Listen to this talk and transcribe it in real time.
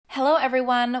Hello,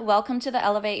 everyone. Welcome to the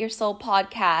Elevate Your Soul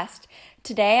podcast.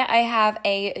 Today, I have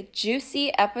a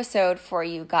juicy episode for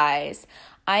you guys.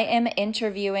 I am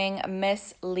interviewing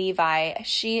Miss Levi.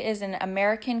 She is an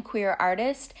American queer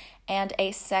artist and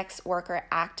a sex worker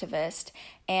activist.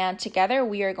 And together,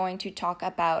 we are going to talk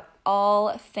about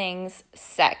all things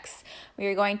sex. We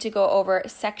are going to go over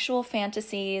sexual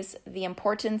fantasies, the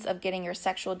importance of getting your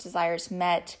sexual desires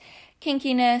met,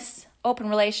 kinkiness, open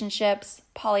relationships,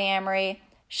 polyamory,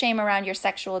 shame around your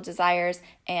sexual desires,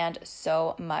 and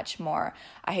so much more.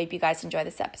 I hope you guys enjoy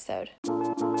this episode.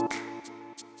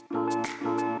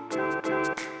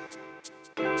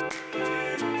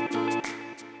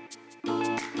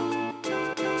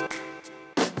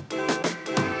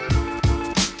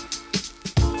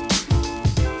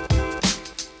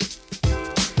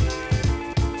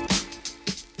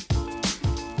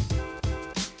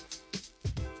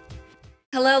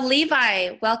 Hello,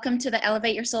 Levi. Welcome to the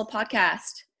Elevate Your Soul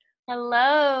podcast.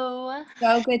 Hello.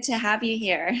 So good to have you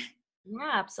here. Yeah,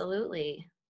 absolutely.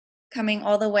 Coming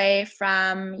all the way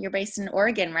from, you're based in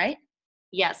Oregon, right?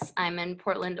 Yes, I'm in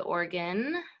Portland,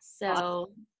 Oregon. So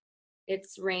Awesome.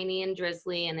 It's rainy and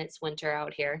drizzly and it's winter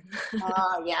out here.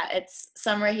 Oh, yeah. It's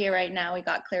summer here right now. We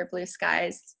got clear blue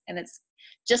skies and it's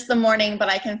just the morning, but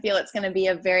I can feel it's going to be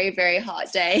a very, very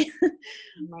hot day. Oh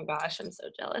my gosh, I'm so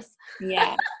jealous.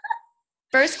 Yeah.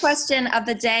 First question of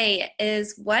the day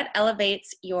is, what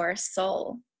elevates your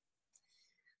soul?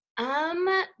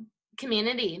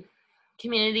 Community.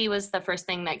 Community was the first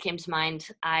thing that came to mind.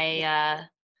 I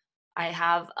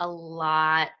have a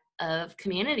lot of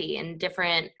community in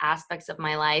different aspects of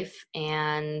my life,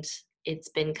 and it's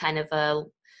been kind of a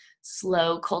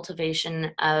slow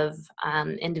cultivation of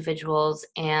individuals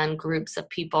and groups of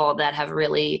people that have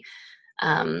really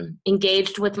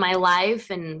engaged with my life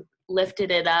and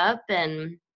lifted it up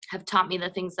and have taught me the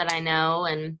things that I know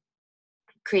and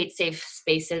create safe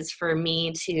spaces for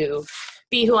me to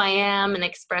be who I am and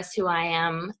express who I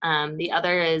am. The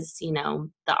other is,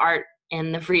 the art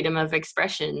and the freedom of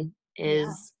expression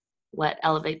is what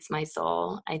elevates my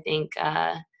soul. I think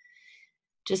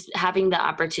just having the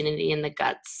opportunity and the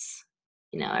guts,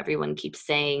 everyone keeps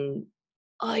saying,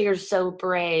 oh, you're so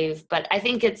brave. But I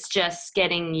think it's just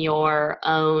getting your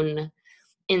own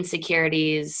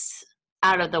insecurities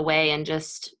out of the way and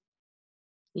just,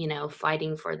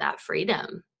 fighting for that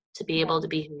freedom to be able to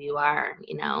be who you are.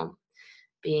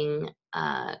 Being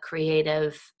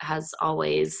creative has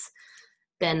always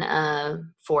been a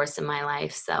force in my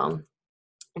life. So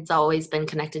it's always been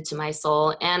connected to my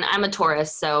soul. And I'm a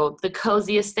Taurus, so the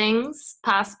coziest things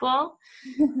possible,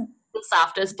 the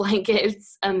softest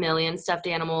blankets, a million stuffed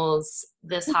animals,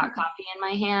 this hot coffee in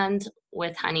my hand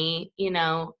with honey.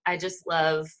 I just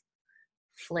love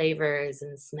flavors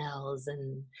and smells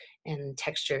and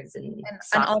textures and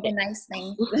all the nice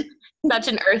things. Such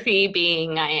an earthy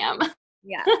being I am.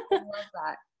 Yeah, I love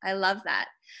that. I love that.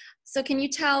 So can you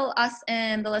tell us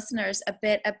and the listeners a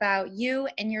bit about you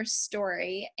and your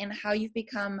story and how you've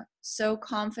become so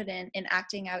confident in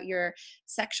acting out your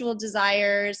sexual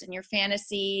desires and your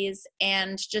fantasies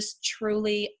and just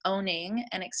truly owning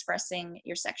and expressing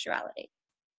your sexuality?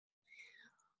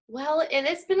 Well, it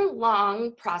has been a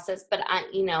long process, but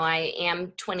I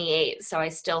am 28, so I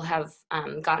still have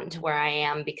gotten to where I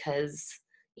am because,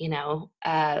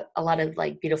 a lot of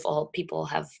beautiful people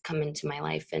have come into my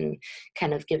life and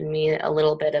kind of given me a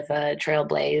little bit of a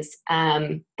trailblaze.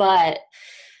 But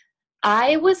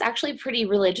I was actually pretty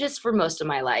religious for most of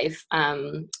my life.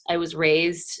 I was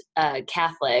raised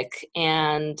Catholic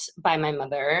and by my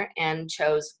mother and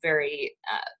chose very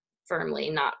firmly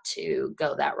not to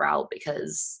go that route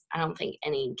because I don't think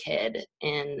any kid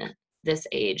in this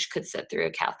age could sit through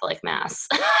a Catholic mass,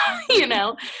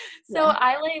 So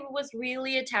I was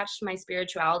really attached to my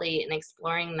spirituality and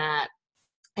exploring that.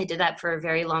 I did that for a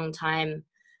very long time.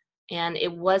 And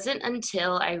it wasn't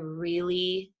until I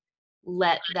really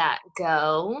let that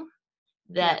go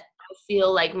that I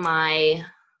feel like my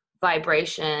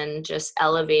vibration just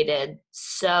elevated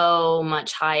so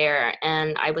much higher.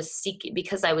 And I was seeking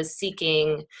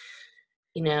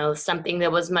something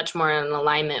that was much more in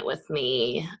alignment with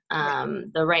me,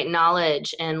 the right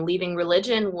knowledge. And leaving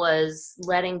religion was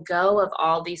letting go of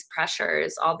all these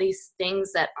pressures, all these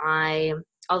things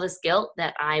all this guilt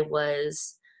that I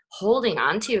was holding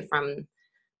onto from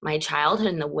my childhood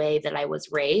and the way that I was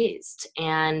raised.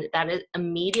 And that is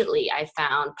immediately I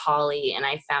found poly and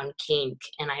I found kink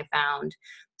and I found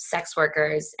sex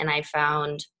workers and I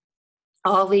found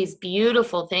all these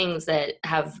beautiful things that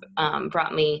have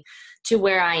brought me to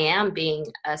where I am, being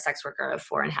a sex worker of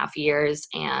 4.5 years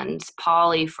and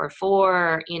poly for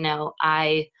 4.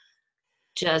 I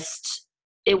just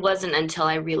it wasn't until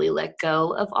I really let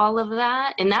go of all of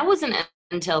that. And that wasn't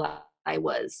until I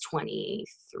was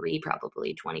 23,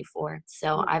 probably 24.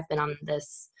 So I've been on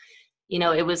this,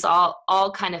 it was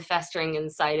all kind of festering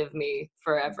inside of me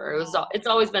forever. It's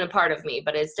always been a part of me,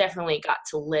 but it's definitely got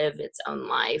to live its own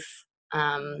life.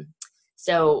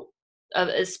 So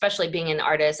especially being an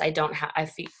artist, I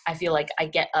feel like I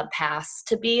get a pass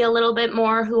to be a little bit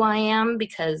more who I am,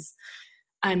 because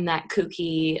I'm that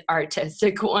kooky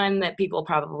artistic one that people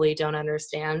probably don't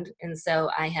understand. And so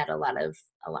I had a lot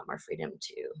more freedom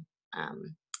to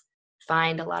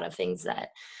find a lot of things that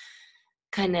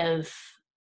kind of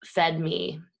fed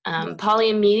me.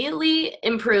 Poly immediately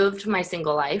improved my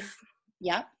single life.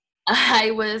 Yep.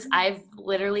 I've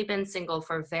literally been single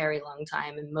for a very long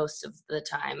time, and most of the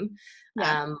time,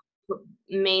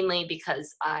 mainly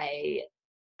because I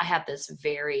have this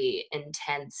very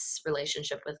intense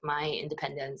relationship with my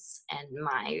independence and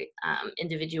my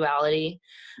individuality.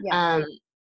 Yeah.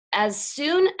 As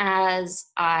soon as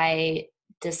I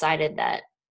decided that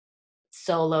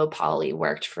solo poly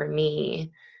worked for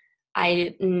me,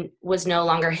 I was no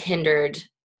longer hindered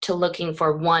to looking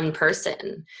for one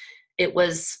person. It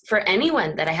was for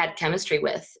anyone that I had chemistry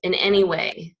with in any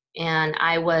way. And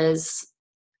I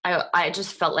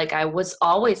just felt like I was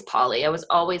always poly. I was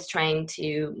always trying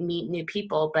to meet new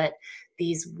people, but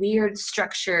these weird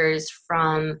structures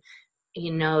from,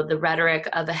 the rhetoric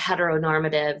of a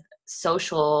heteronormative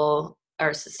social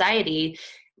or society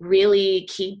really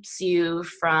keeps you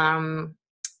from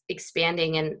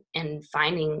expanding and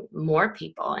finding more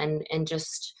people and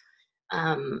just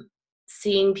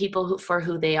seeing people for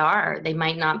who they are. They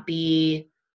might not be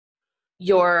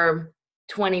your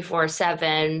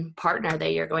 24/7 partner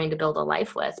that you're going to build a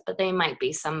life with, but they might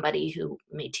be somebody who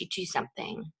may teach you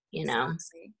something,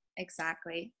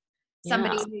 Exactly. Yeah.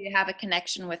 Somebody who you have a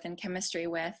connection with and chemistry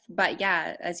with. But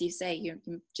yeah, as you say,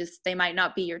 they might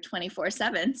not be your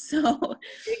 24/7. So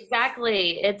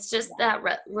Exactly. It's just that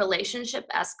relationship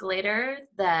escalator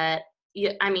that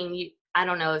I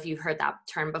don't know if you've heard that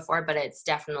term before, but it's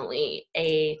definitely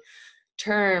a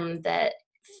term that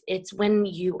it's when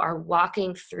you are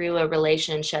walking through a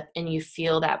relationship and you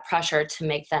feel that pressure to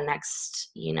make the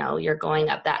next, you're going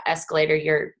up that escalator,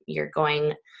 you're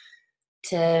going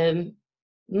to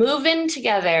move in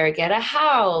together, get a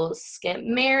house, get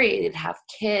married, have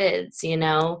kids,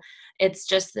 it's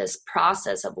just this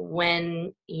process of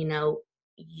when,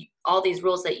 all these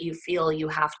rules that you feel you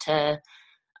have to,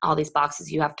 all these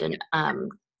boxes you have to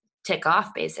tick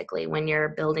off basically when you're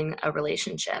building a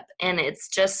relationship. And it's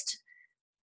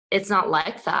not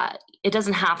like that. It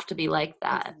doesn't have to be like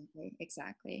that.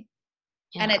 Exactly.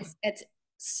 Yeah. And it's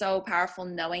so powerful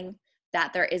knowing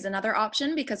that there is another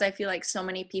option, because I feel like so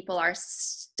many people are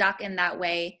stuck in that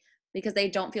way because they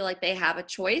don't feel like they have a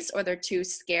choice, or they're too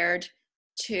scared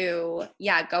to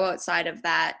go outside of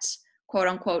that quote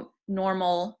unquote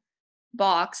normal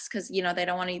box, because they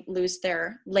don't want to lose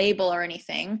their label or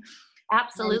anything.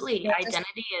 Absolutely.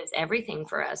 Identity is everything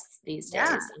for us these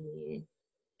days.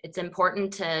 It's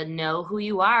important to know who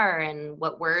you are and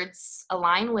what words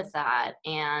align with that,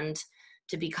 and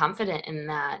to be confident in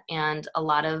that. And a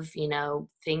lot of,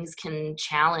 things can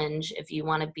challenge if you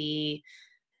want to be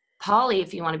poly,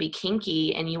 if you want to be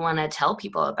kinky and you want to tell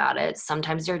people about it.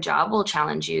 Sometimes your job will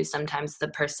challenge you. Sometimes the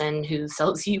person who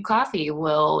sells you coffee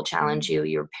will challenge you.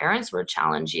 Your parents will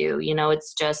challenge you.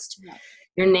 It's just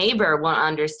your neighbor won't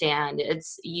understand.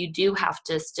 You do have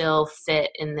to still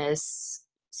fit in this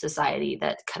society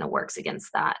that kind of works against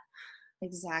that.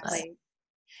 Exactly.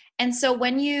 And so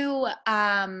when you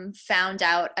found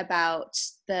out about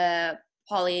the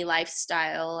poly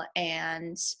lifestyle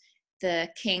and the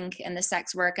kink and the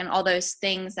sex work and all those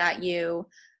things that you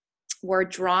were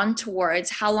drawn towards,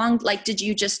 how long, did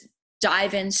you just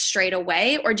dive in straight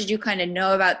away, or did you kind of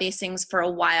know about these things for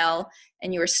a while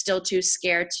and you were still too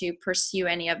scared to pursue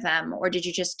any of them, or did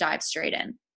you just dive straight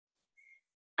in?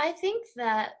 I think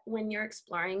that when you're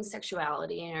exploring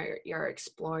sexuality and you're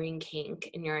exploring kink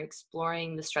and you're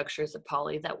exploring the structures of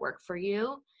poly that work for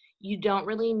you, you don't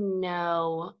really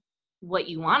know what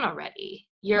you want already.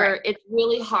 It's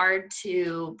really hard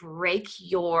to break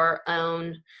your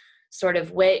own sort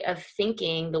of way of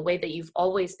thinking, the way that you've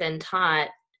always been taught,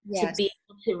 to be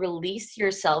able to release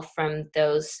yourself from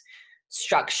those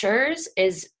structures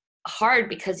is hard,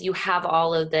 because you have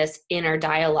all of this inner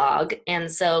dialogue.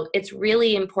 And so it's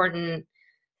really important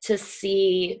to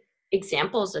see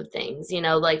examples of things,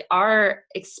 our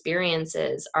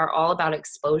experiences are all about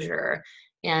exposure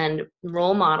and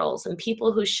role models and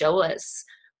people who show us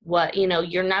what,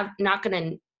 you're not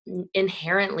going to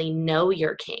inherently know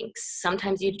your kinks.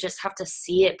 Sometimes you just have to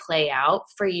see it play out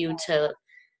for you to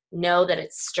know that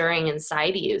it's stirring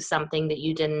inside you something that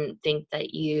you didn't think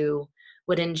that you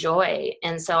would enjoy.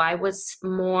 And so I was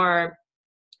more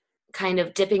kind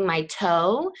of dipping my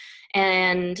toe.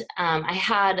 And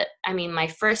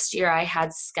my first year I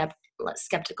had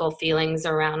skeptical feelings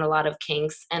around a lot of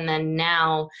kinks. And then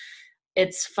now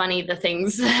it's funny, the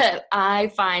things that I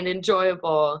find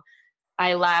enjoyable,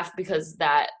 I laugh because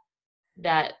that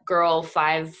girl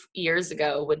 5 years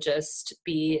ago would just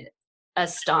be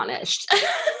astonished.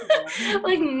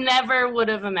 Like, never would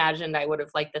have imagined I would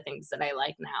have liked the things that I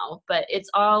like now. But it's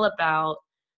all about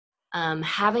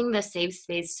having the safe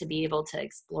space to be able to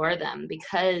explore them,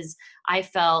 because I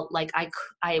felt like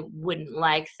I wouldn't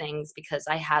like things because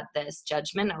I had this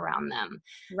judgment around them.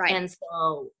 Right. And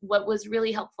so what was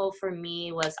really helpful for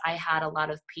me was I had a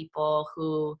lot of people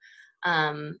who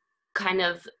kind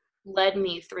of led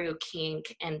me through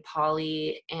kink and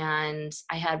poly, and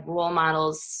I had role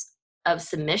models of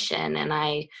submission, and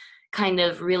I kind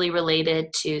of really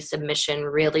related to submission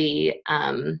really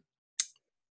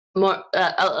more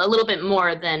a little bit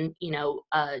more than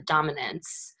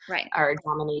dominance, Right. or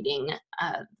dominating,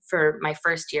 for my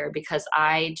first year, because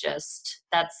I just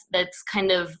that's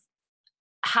kind of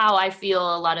how I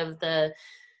feel a lot of the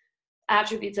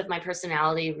attributes of my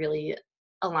personality really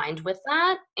aligned with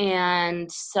that.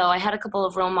 And so I had a couple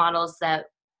of role models that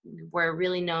were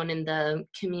really known in the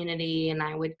community, and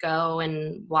I would go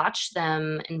and watch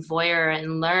them and voyeur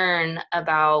and learn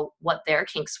about what their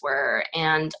kinks were.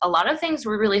 And a lot of things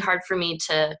were really hard for me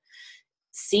to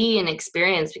see and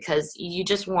experience, because you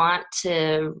just want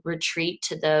to retreat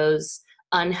to those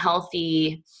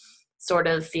unhealthy sort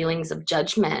of feelings of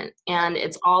judgment. And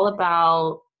it's all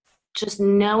about just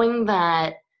knowing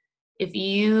that if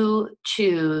you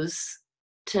choose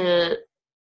to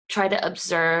try to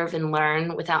observe and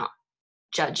learn without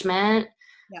judgment,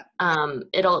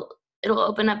 it'll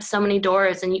open up so many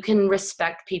doors, and you can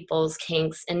respect people's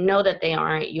kinks and know that they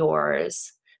aren't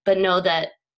yours, but know that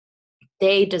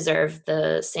they deserve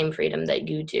the same freedom that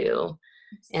you do.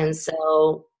 And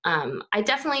so I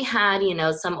definitely had,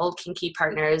 some old kinky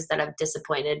partners that have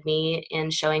disappointed me in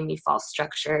showing me false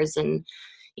structures and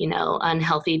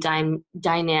unhealthy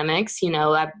dynamics.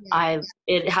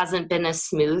 It hasn't been a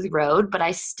smooth road, but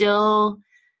I still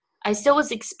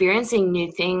was experiencing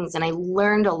new things, and I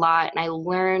learned a lot, and I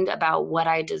learned about what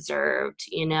I deserved,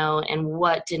 and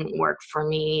what didn't work for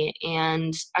me.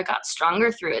 And I got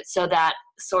stronger through it. So that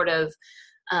sort of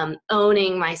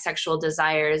owning my sexual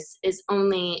desires is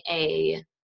only a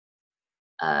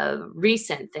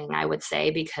recent thing, I would say,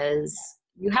 because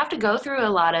you have to go through a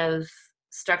lot of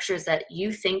structures that you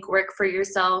think work for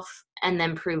yourself and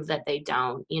then prove that they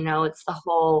don't. It's the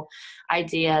whole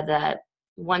idea that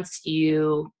once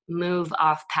you move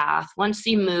off path, once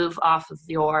you move off of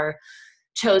your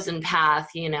chosen path,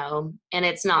 and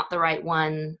it's not the right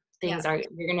one, you're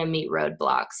going to meet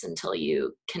roadblocks until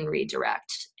you can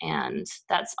redirect. And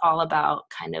that's all about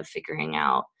kind of figuring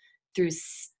out through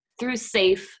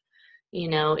safe,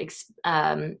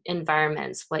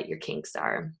 environments, what your kinks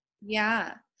are.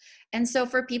 Yeah. And so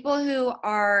for people who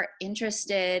are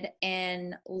interested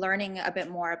in learning a bit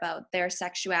more about their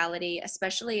sexuality,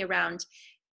 especially around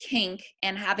kink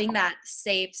and having that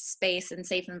safe space and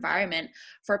safe environment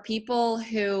for people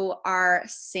who are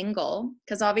single,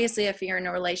 because obviously if you're in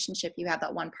a relationship, you have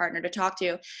that one partner to talk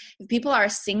to. If people are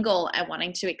single and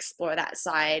wanting to explore that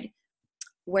side,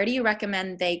 where do you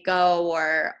recommend they go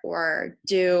or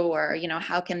do, or,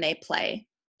 how can they play?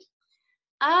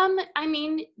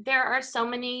 There are so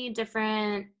many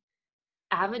different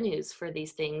avenues for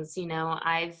these things.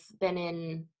 I've been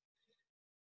in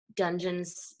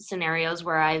dungeons scenarios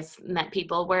where I've met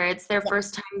people where it's their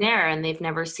first time there and they've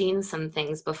never seen some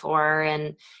things before.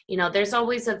 And, there's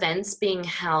always events being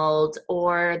held,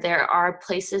 or there are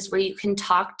places where you can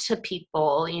talk to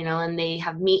people, and they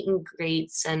have meet and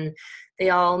greets, and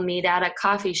they all meet at a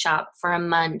coffee shop for a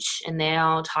munch, and they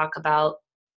all talk about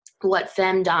what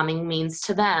femdoming means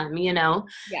to them,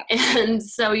 And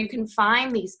so you can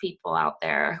find these people out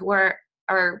there who are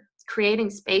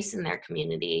creating space in their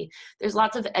community. There's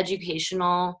lots of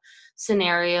educational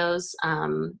scenarios,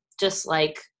 just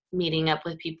like meeting up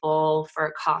with people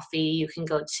for coffee. You can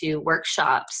go to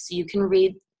workshops. You can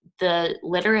read the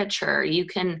literature. You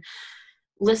can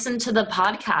listen to the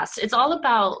podcast. It's all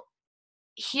about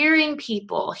hearing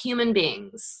people, human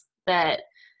beings that,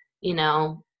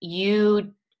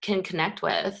 you can connect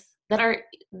with, that are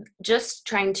just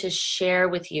trying to share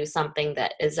with you something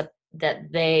that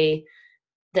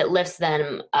lifts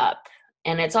them up.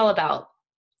 And it's all about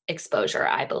exposure,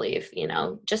 I believe,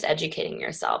 just educating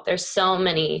yourself. There's so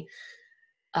many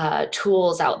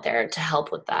tools out there to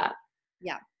help with that.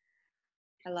 Yeah.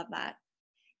 I love that.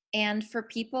 And for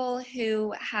people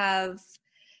who have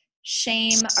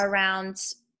shame around,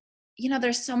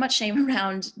 there's so much shame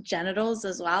around genitals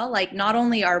as well. Like not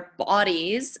only our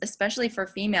bodies, especially for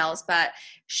females, but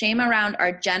shame around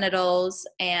our genitals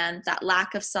and that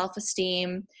lack of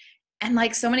self-esteem. And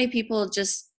like so many people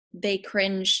just, they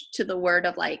cringe to the word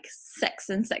of like sex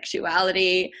and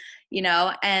sexuality,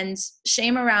 and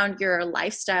shame around your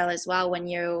lifestyle as well when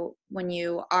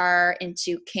you are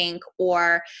into kink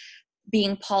or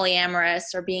being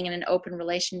polyamorous or being in an open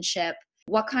relationship.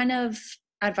 What kind of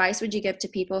advice would you give to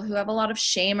people who have a lot of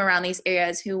shame around these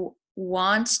areas, who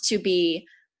want to be,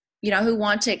 who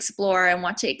want to explore and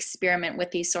want to experiment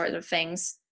with these sorts of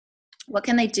things? What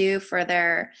can they do for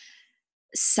their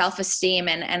self-esteem,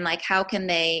 and like how can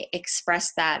they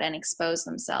express that and expose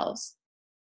themselves?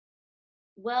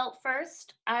 Well,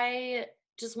 first, I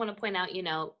just want to point out,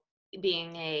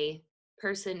 being a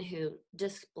person who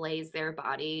displays their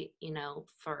body,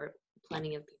 for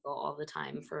plenty of people all the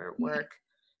time for work,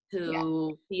 Yeah.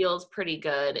 who feels pretty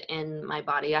good in my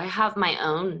body. I have my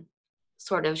own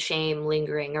sort of shame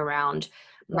lingering around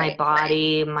my Right.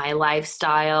 body, my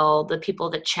lifestyle, the people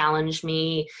that challenge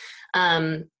me.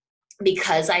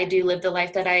 Because I do live the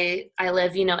life that I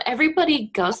live, everybody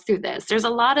goes through this. There's a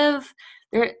lot of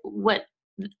what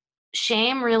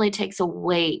shame really takes a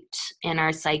weight in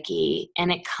our psyche,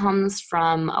 and it comes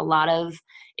from a lot of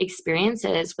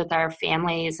experiences with our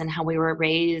families and how we were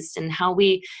raised and how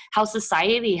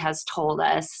society has told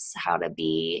us how to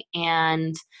be.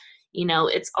 And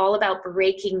it's all about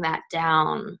breaking that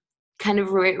down, kind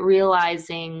of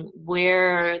realizing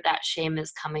where that shame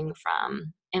is coming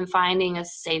from and finding a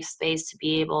safe space to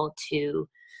be able to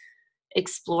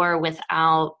explore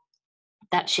without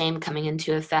that shame coming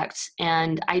into effect.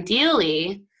 And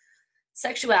ideally,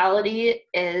 sexuality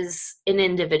is an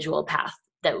individual path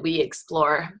that we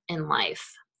explore in life.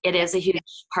 It is a huge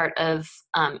part of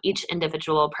each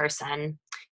individual person.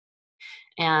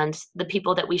 And the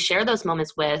people that we share those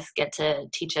moments with get to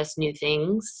teach us new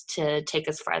things, to take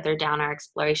us farther down our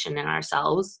exploration in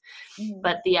ourselves. Mm-hmm.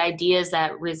 But the ideas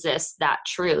that resist that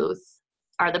truth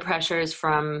are the pressures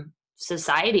from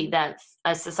society, that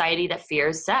a society that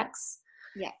fears sex.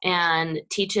 Yeah. And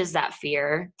teaches that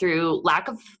fear through lack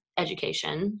of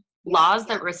education, Yeah. laws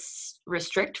that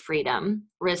restrict freedom,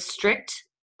 restrict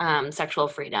sexual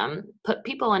freedom, put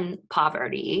people in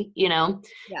poverty. Yeah.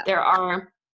 There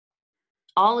are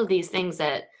all of these things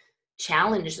that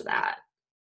challenge that.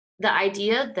 The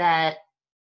idea that,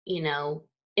 in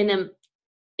a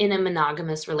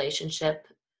monogamous relationship,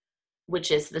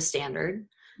 which is the standard,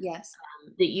 Yes.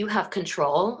 that you have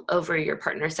control over your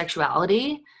partner's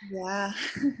sexuality Yeah.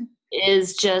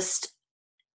 is just,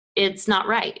 it's not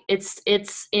right. It's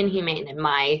inhumane in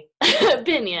my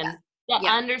opinion. The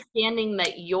understanding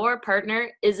that your partner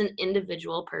is an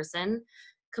individual person,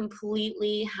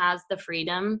 completely has the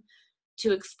freedom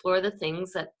to explore the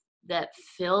things that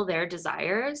fill their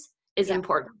desires is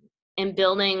important. And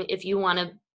building, if you want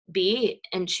to be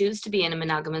and choose to be in a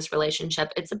monogamous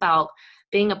relationship, it's about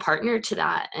being a partner to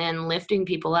that and lifting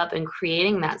people up and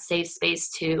creating that safe space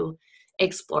to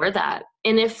explore that.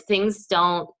 And if things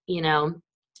don't,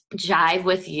 jive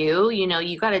with you,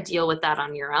 you got to deal with that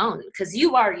on your own, because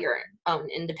you are your own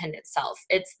independent self.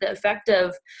 It's the effect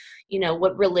of,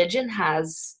 what religion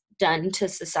has done to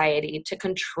society to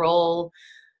control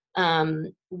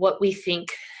what we think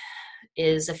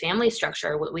is a family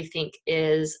structure, what we think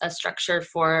is a structure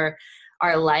for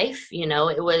our life.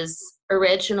 It was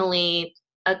originally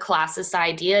a classist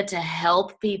idea to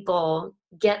help people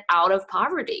get out of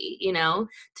poverty,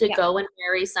 to go and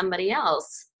marry somebody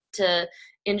else, to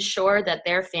ensure that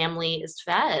their family is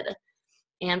fed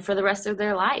and for the rest of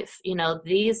their life.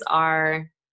 These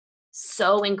are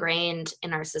so ingrained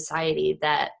in our society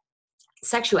that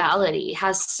sexuality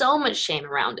has so much shame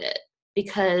around it,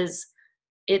 because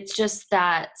it's just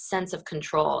that sense of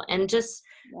control. And just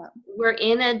we're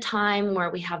in a time where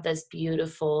we have this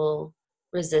beautiful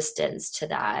resistance to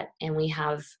that, and we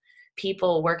have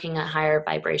people working at higher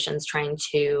vibrations trying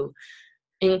to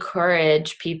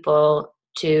encourage people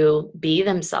to be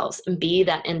themselves and be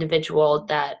that individual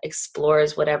that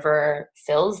explores whatever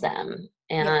fills them.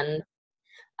 And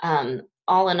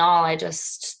all in all, I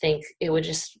just think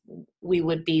we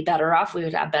would be better off. We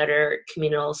would have better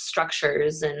communal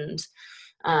structures, and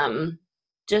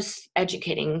just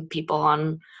educating people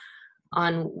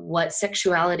on what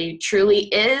sexuality truly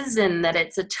is, and that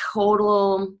it's a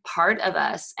total part of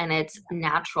us, and it's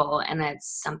natural, and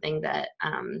it's something that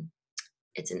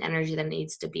it's an energy that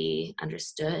needs to be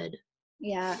understood.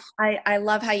 Yeah, I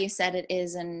love how you said it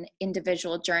is an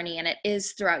individual journey, and it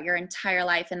is throughout your entire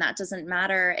life. And that doesn't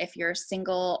matter if you're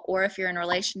single or if you're in a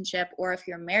relationship or if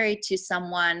you're married to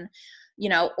someone,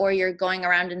 or you're going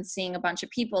around and seeing a bunch of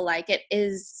people. Like, it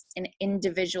is an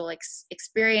individual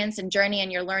experience and journey,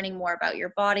 and you're learning more about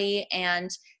your body, and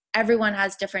everyone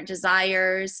has different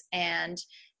desires and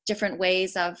different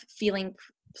ways of feeling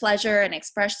pleasure and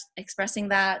expressing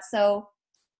that. So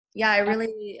yeah, I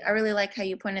really like how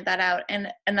you pointed that out. And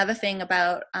another thing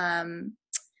about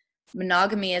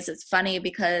monogamy is, it's funny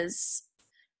because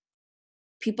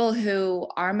people who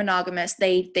are monogamous,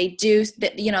 they do,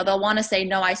 they'll want to say,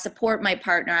 no, I support my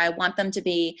partner, I want them to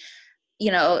be,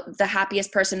 the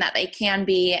happiest person that they can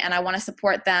be, and I want to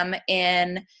support them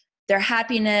in their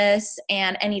happiness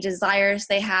and any desires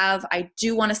they have. I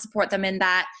do want to support them in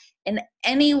that, in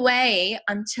any way,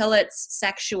 until it's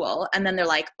sexual. And then they're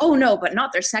like, oh no, but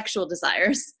not their sexual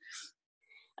desires.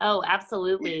 Oh,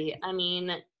 absolutely. I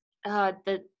mean,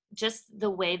 the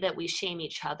way that we shame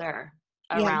each other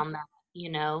Yeah. around that,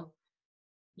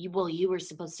 you were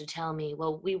supposed to tell me,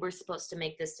 well, we were supposed to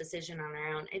make this decision on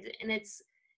our own. And it's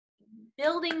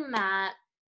building that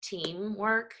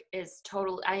teamwork is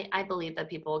totally, I believe that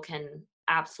people can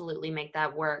absolutely make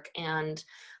that work. And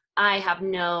I have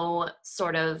no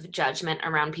sort of judgment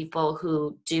around people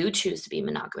who do choose to be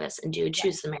monogamous and do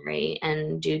choose to marry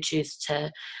and do choose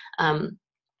to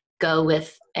go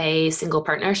with a single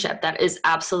partnership. That is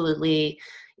absolutely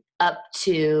up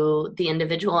to the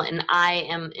individual, and I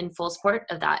am in full support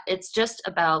of that. It's just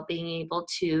about being able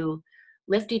to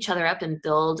lift each other up and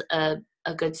build a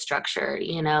good structure.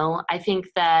 I think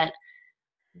that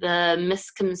the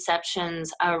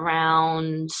misconceptions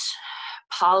around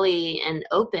poly and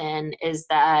open is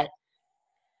that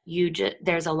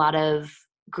there's a lot of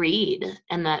greed,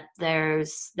 and that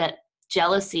that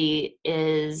jealousy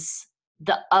is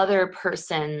the other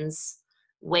person's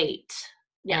weight.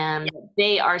 Yeah. And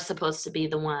they are supposed to be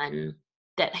the one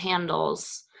that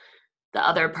handles the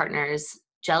other partner's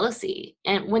jealousy.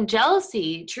 And when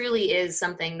jealousy truly is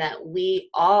something that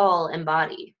we all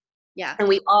embody. Yeah. And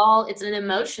it's an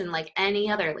emotion like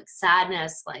any other, like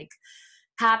sadness, like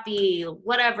happy,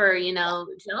 whatever,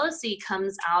 jealousy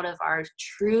comes out of our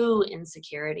true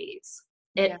insecurities.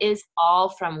 It is all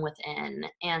from within.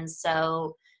 And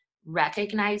so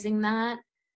recognizing that,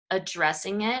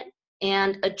 addressing it,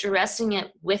 and addressing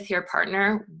it with your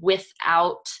partner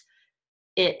without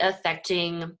it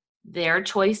affecting their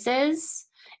choices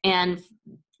and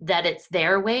that it's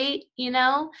their weight,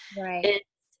 Right. it's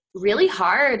really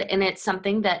hard. And it's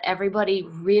something that everybody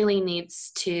really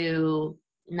needs to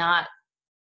not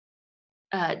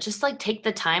just like take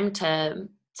the time to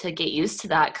get used to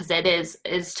that, because it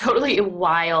is totally a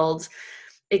wild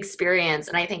experience.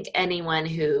 And I think anyone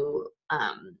who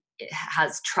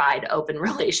has tried open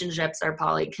relationships or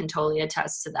poly can totally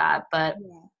attest to that. But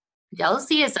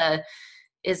jealousy is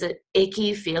an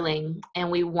icky feeling, and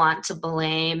we want to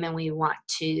blame, and we want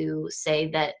to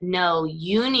say that, no,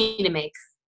 you need to make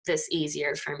this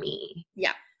easier for me.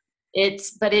 Yeah.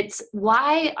 It's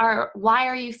why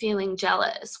are you feeling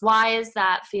jealous? Why is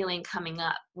that feeling coming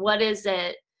up? What is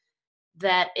it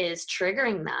that is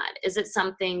triggering that? Is it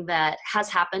something that has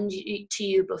happened to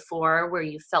you before, where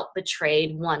you felt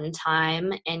betrayed one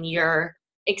time and you're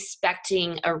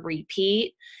expecting a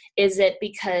repeat? Is it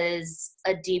because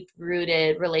a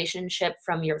deep-rooted relationship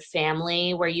from your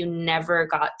family where you never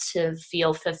got to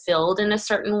feel fulfilled in a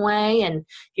certain way, and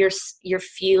you're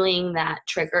feeling that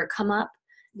trigger come up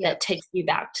that takes you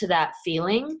back to that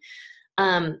feeling?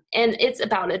 And it's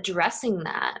about addressing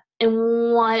that,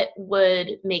 and what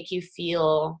would make you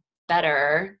feel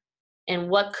better, and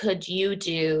what could you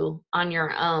do on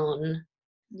your own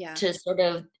to sort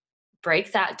of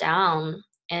break that down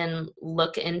and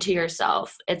look into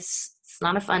yourself. It's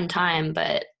not a fun time,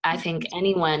 but I think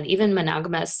anyone, even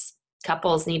monogamous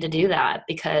couples, need to do that,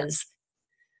 because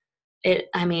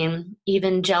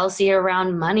even jealousy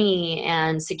around money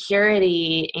and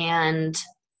security and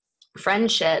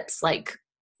friendships, like,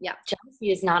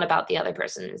 jealousy is not about the other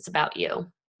person. It's about you.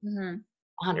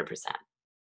 100%.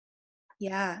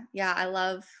 Yeah. I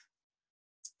love,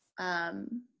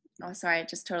 oh, sorry, I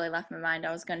just totally left my mind.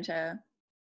 I was going to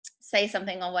say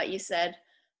something on what you said,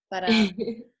 but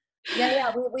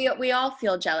we all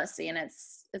feel jealousy, and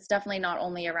it's definitely not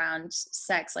only around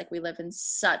sex. Like, we live in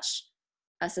such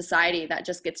a society that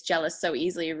just gets jealous so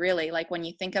easily, really. Like, when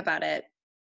you think about it,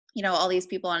 all these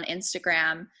people on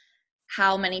Instagram,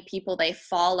 how many people they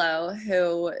follow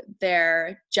who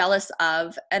they're jealous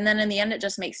of, and then in the end it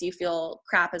just makes you feel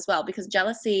crap as well, because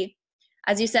jealousy,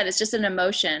 as you said, it's just an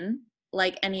emotion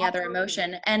like any other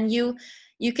emotion. And you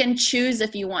you can choose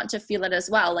if you want to feel it as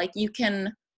well. Like you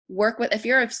can work with, if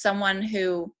you're someone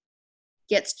who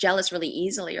gets jealous really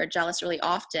easily or jealous really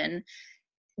often,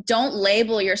 don't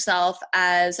label yourself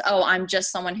as, oh, I'm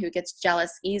just someone who gets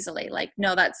jealous easily. Like,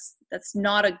 no, that's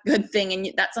not a good thing.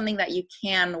 And that's something that you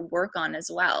can work on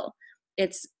as well.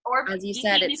 It's, Or as you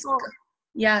said, it's, people,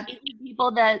 yeah.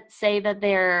 people that say that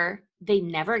they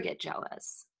never get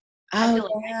jealous. I Oh, feel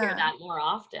like I hear yeah. that more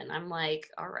often. I'm like,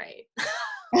 all right.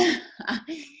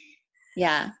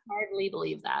 Yeah. Hardly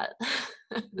believe that.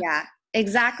 Yeah,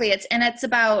 exactly. It's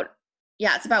about,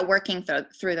 yeah, it's about working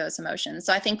through those emotions.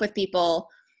 So I think with people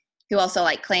who also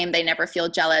like claim they never feel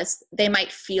jealous, they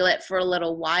might feel it for a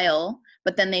little while,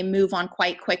 but then they move on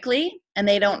quite quickly and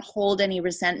they don't hold any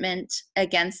resentment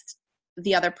against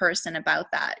the other person about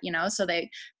that, you know? So they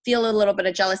feel a little bit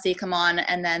of jealousy come on,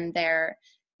 and then they're,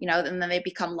 you know, and then they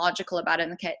become logical about it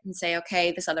and say,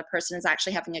 okay, this other person is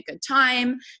actually having a good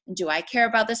time. And do I care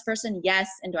about this person? Yes.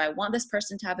 And do I want this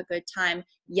person to have a good time?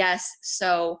 Yes.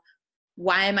 So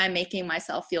why am I making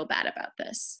myself feel bad about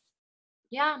this?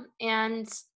 Yeah. And,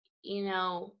 you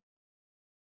know,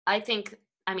 I think,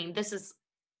 I mean, this is,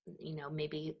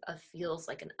 maybe feels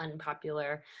like an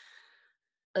unpopular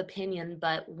opinion,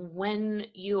 but when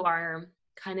you are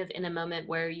kind of in a moment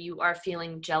where you are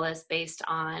feeling jealous based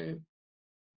on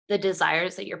the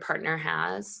desires that your partner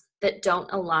has that don't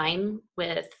align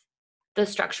with the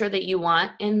structure that you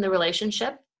want in the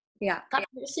relationship, Yeah. that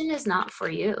person is not for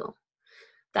you.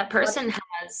 That person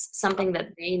has something that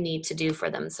they need to do for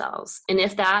themselves. And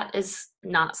if that is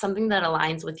not something that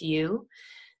aligns with you,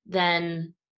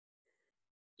 then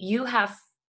you have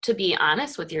to be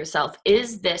honest with yourself.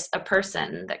 Is this a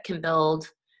person that can build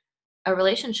a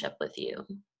relationship with you?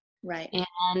 Right.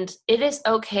 And it is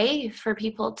okay for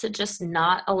people to just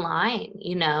not align,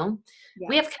 Yeah.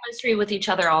 We have chemistry with each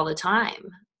other all the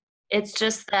time. It's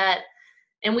just that,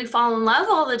 and we fall in love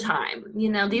all the time.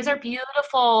 These are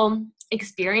beautiful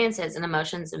experiences and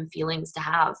emotions and feelings to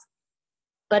have.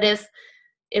 But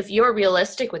if you're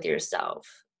realistic with yourself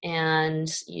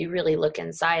and you really look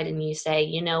inside and you say,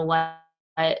 you know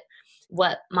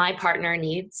what my partner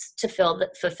needs to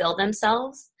fulfill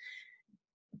themselves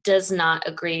does not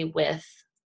agree with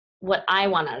what I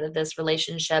want out of this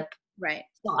relationship. Right.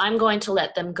 So I'm going to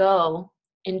let them go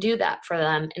and do that for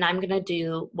them. And I'm going to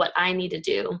do what I need to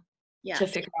do to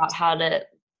figure out how to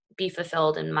be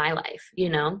fulfilled in my life,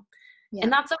 Yeah.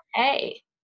 And that's okay.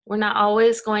 We're not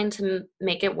always going to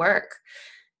make it work.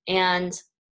 And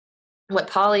what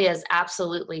Polly has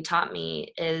absolutely taught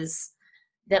me is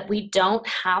that we don't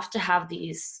have to have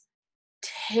these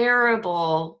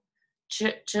terrible,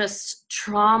 just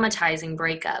traumatizing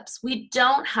breakups. We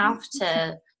don't have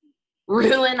to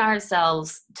ruin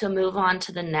ourselves to move on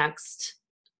to the next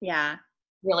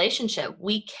relationship.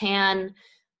 We can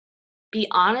be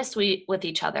honest with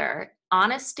each other.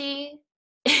 Honesty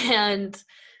and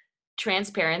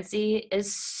transparency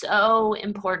is so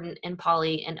important in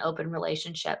poly and open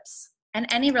relationships. And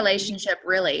any relationship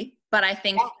really. But I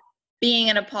think being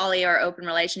in a poly or open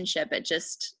relationship,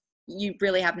 you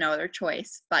really have no other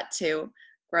choice but to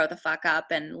grow the fuck up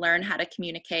and learn how to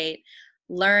communicate,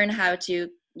 learn how to,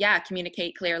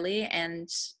 communicate clearly and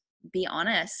be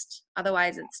honest.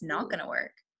 Otherwise, it's not going to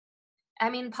work. I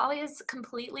mean, Polly has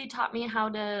completely taught me how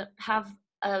to have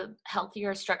a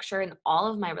healthier structure in all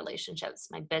of my relationships,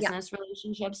 my business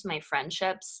relationships, my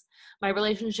friendships, my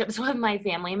relationships with my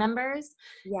family members.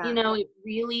 It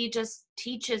really just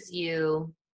teaches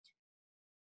you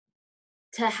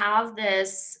to have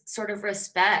this sort of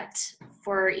respect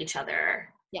for each other.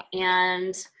 Yeah.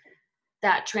 And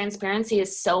that transparency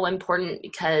is so important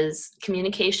because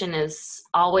communication is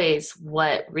always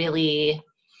what really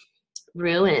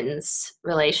ruins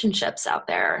relationships out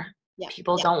there.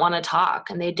 People don't want to talk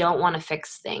and they don't want to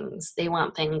fix things. They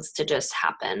want things to just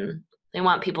happen. They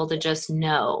want people to just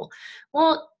know.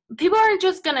 Well, people aren't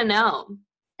just going to know.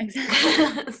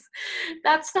 Exactly.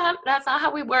 That's not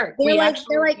how we work. They're like,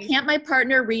 can't my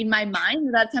partner read my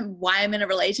mind? That's why I'm in a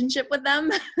relationship with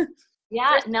them.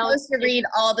 Yeah, they're supposed to read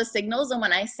all the signals, and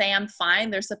when I say I'm fine,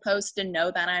 they're supposed to know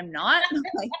that I'm not.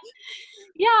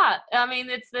 Yeah, I mean,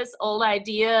 it's this old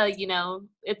idea,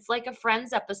 it's like a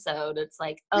Friends episode. It's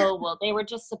like, oh, well, they were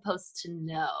just supposed to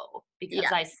know because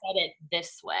I said it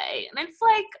this way. And it's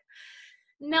like,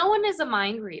 no one is a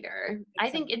mind reader. Exactly. I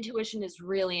think intuition is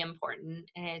really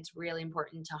important, and it's really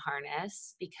important to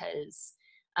harness because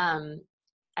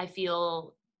I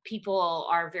feel people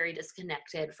are very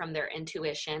disconnected from their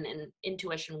intuition, and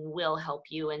intuition will help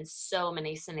you in so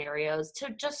many scenarios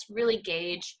to just really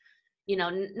gauge,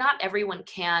 not everyone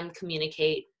can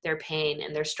communicate their pain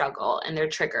and their struggle and their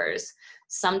triggers.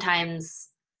 Sometimes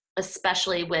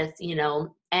especially with,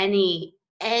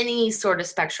 any sort of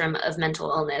spectrum of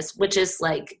mental illness, which is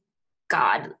like,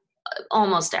 God,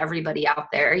 almost everybody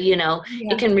out there, it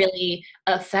Yeah. can really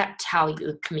affect how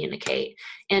you communicate,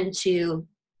 and to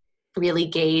really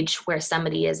gauge where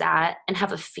somebody is at and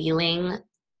have a feeling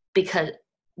because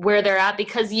where they're at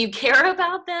because you care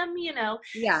about them,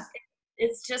 Yeah.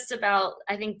 it's just about,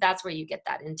 I think that's where you get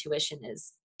that intuition,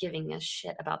 is giving a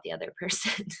shit about the other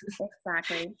person.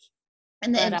 Exactly.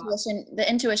 And But the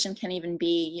intuition can even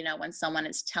be, when someone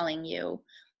is telling you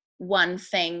one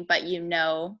thing, but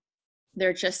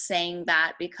they're just saying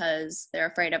that because they're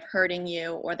afraid of hurting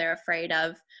you, or they're afraid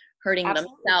of hurting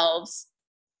absolutely. themselves.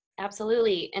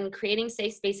 Absolutely. And creating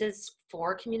safe spaces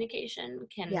for communication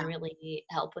can Yeah. really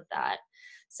help with that.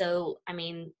 So, I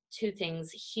mean, two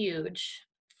things huge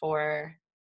for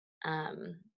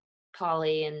um,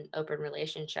 poly and open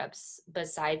relationships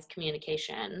besides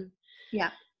communication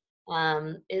Yeah.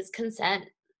 is consent. Yeah.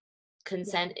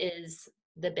 Consent is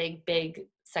the big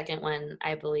second one,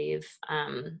 I believe.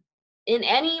 In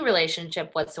any relationship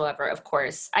whatsoever, of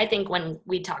course. I think when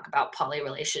we talk about poly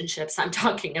relationships, I'm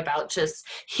talking about just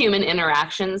human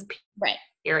interactions, Right.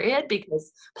 period,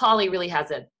 because poly really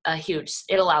has a huge,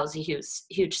 it allows a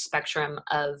huge spectrum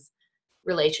of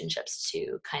relationships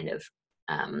to kind of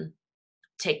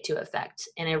take to effect,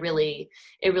 and it really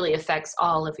affects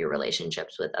all of your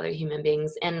relationships with other human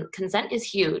beings. And consent is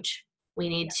huge. We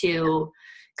need to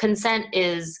Consent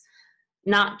is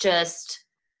not just,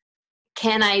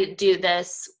 can I do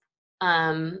this,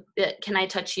 can I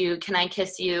touch you, can I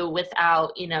kiss you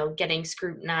without getting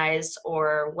scrutinized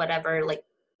or whatever, like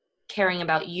caring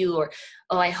about you, or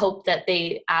I hope that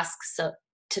they ask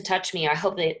to touch me, or I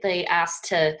hope they ask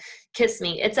to kiss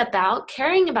me. It's about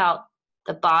caring about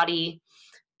the body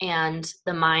and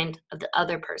the mind of the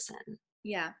other person.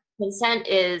 Yeah. Consent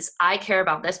is, I care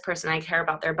about this person, I care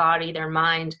about their body, their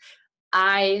mind,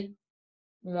 I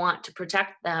want to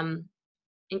protect them.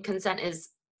 And consent is,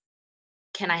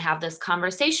 can I have this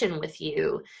conversation with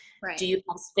you? Do Right. you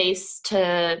have space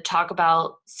to talk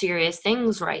about serious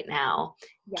things right now?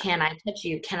 Yeah. Can I touch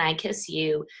you? Can I kiss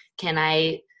you? Can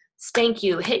I spank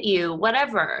you, hit you,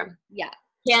 whatever? Yeah.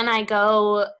 Can I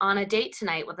go on a date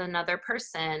tonight with another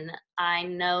person? I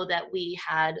know that we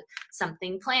had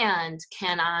something planned.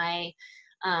 Can I,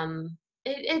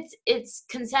 it's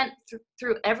consent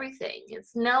through everything.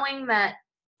 It's knowing that,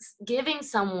 giving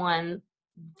someone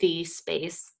the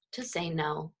space to say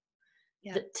no,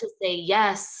 Yeah. to say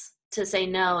yes, to say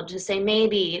no, to say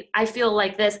maybe, I feel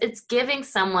like this. It's giving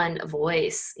someone a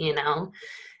voice,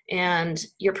 and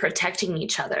you're protecting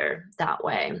each other that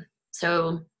way.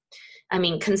 So, I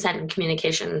mean, consent and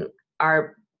communication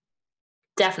are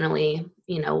definitely,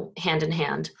 hand in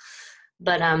hand.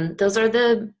 But those are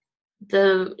the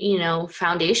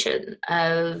foundation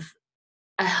of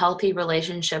a healthy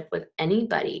relationship with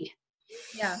anybody.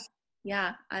 Yeah.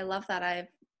 Yeah. I love that. I've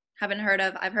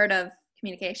heard of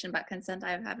communication, but consent,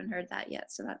 I haven't heard that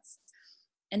yet. So that's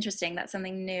interesting. That's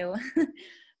something new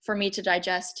for me to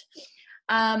digest.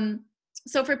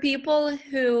 So for people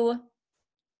who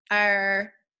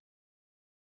are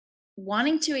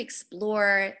wanting to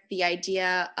explore the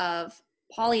idea of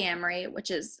polyamory,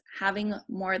 which is having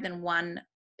more than one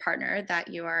partner that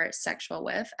you are sexual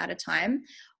with at a time,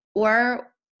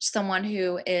 or someone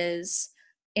who is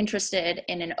interested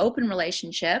in an open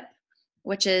relationship,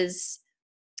 which is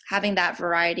having that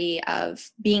variety of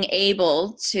being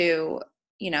able to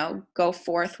go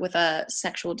forth with a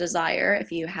sexual desire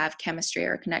if you have chemistry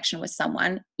or connection with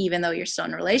someone, even though you're still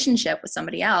in a relationship with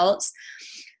somebody else.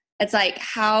 It's like,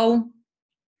 how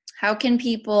can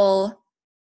people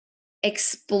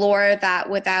explore that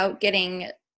without getting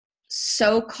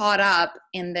so caught up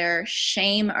in their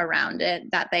shame around it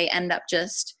that they end up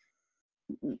just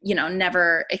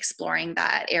never exploring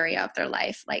that area of their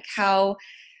life? Like, how,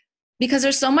 because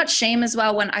there's so much shame as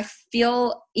well, when I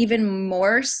feel even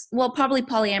more, well, probably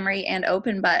polyamory and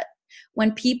open, but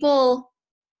when people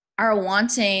are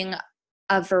wanting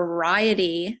a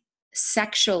variety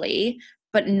sexually,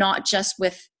 but not just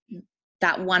with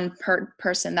that one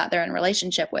person that they're in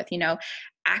relationship with,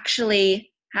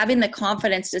 actually having the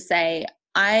confidence to say,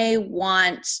 I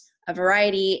want a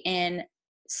variety in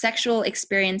sexual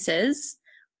experiences,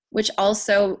 which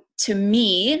also to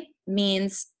me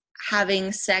means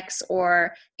having sex,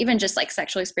 or even just like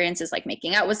sexual experiences like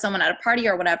making out with someone at a party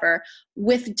or whatever,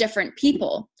 with different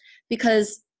people.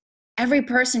 Because every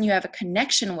person you have a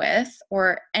connection with,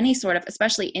 or any sort of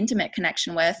especially intimate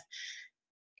connection with,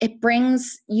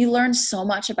 you learn so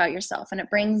much about yourself, and it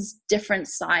brings different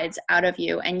sides out of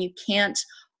you, and you can't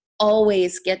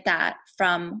always get that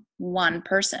from one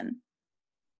person.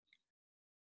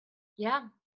 Yeah.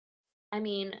 I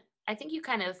mean, I think you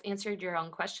kind of answered your own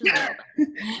question a little Yeah.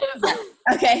 bit.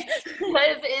 Okay.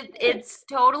 Because it's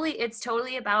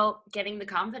totally about getting the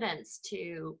confidence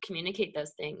to communicate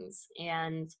those things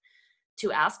and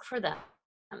to ask for them.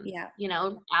 Yeah.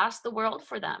 Ask the world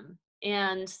for them,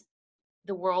 and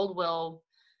the world will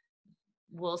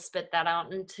spit that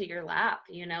out into your lap.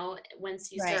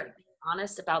 Once you Right. start being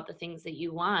honest about the things that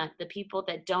you want, the people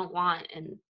that don't want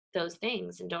and those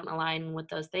things and don't align with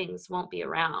those things won't be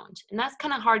around. And that's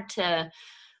kind of hard to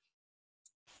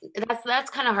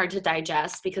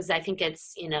digest, because I think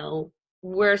it's,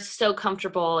 we're so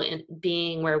comfortable in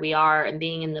being where we are and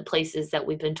being in the places that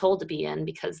we've been told to be in,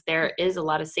 because there is a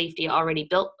lot of safety already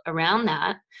built around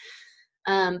that.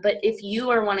 But if you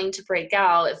are wanting to break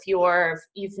out, if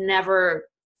you've never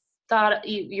thought,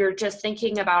 you're just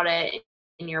thinking about it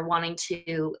and you're wanting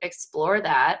to explore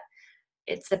that,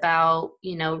 it's about,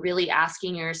 really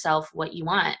asking yourself what you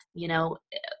want,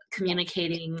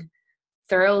 communicating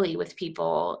thoroughly with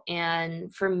people.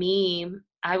 And for me,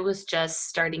 I was just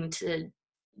starting to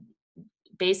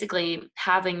basically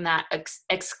having that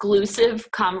exclusive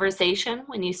conversation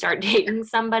when you start dating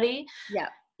somebody Yeah.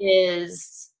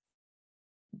 is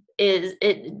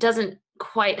it doesn't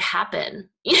quite happen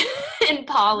in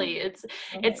poly. It's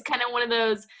kind of one of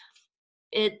those,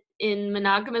 it in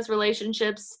monogamous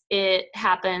relationships, it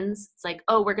happens. It's like,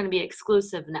 oh, we're going to be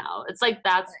exclusive now. It's like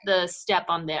that's the step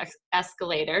on the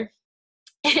escalator.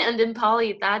 And in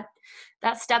poly, that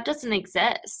step doesn't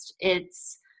exist.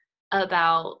 It's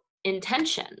about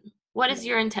intention. What is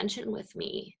your intention with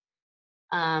me?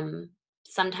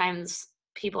 Sometimes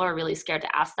people are really scared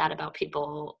to ask that about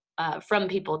people, from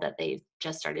people that they've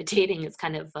just started dating. It's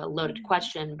kind of a loaded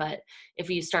question, but if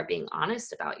you start being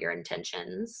honest about your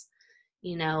intentions,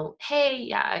 hey,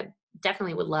 yeah, I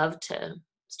definitely would love to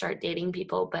start dating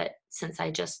people, but since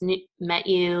I just met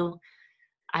you,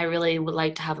 I really would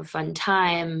like to have a fun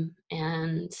time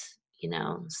and,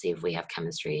 see if we have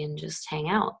chemistry and just hang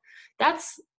out.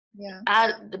 That's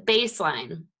the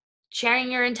baseline,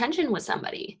 sharing your intention with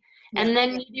somebody. Yeah. And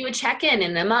then you do a check-in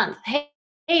in a month.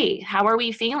 Hey, how are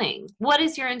we feeling? What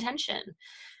is your intention?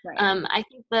 Right. I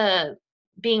think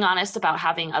being honest about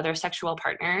having other sexual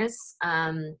partners,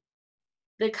 I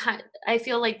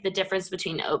feel like the difference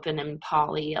between open and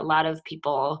poly, a lot of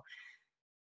people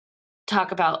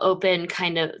talk about open,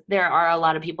 there are a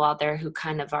lot of people out there who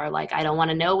kind of are like, I don't want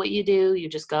to know what you do. You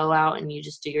just go out and you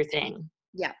just do your thing.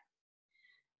 Yeah.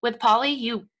 With poly,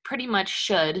 you pretty much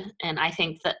should. And I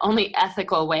think the only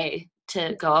ethical way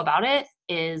to go about it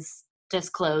is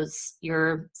disclose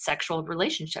your sexual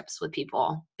relationships with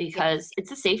people, because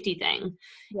it's a safety thing.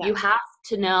 Yeah. You have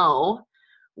to know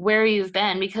where you've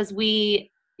been, because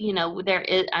there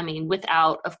is,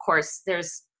 without, of course,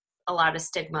 there's a lot of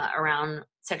stigma around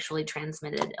sexually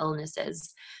transmitted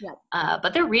illnesses,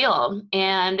 but they're real,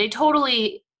 and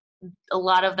a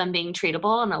lot of them being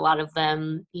treatable, and a lot of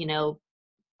them,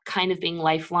 kind of being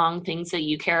lifelong things that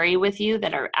you carry with you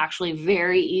that are actually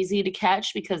very easy to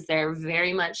catch because they're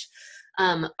very much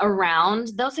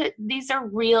around. These are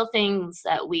real things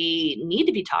that we need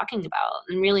to be talking about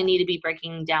and really need to be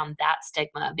breaking down that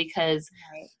stigma, because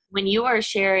when you are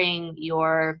sharing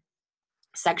your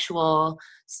sexual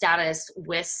status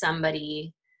with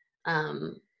somebody,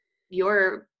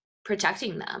 you're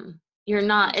protecting them.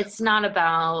 It's not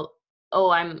about, oh,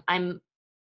 I'm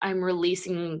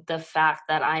releasing the fact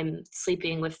that I'm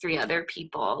sleeping with 3 other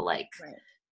people. Like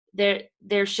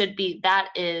there should be, that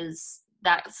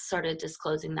sort of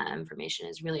disclosing that information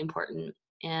is really important,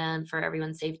 and for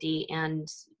everyone's safety, and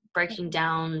breaking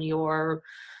down your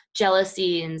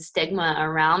jealousy and stigma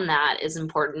around that is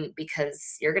important,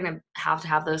 because you're going to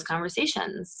have those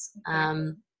conversations.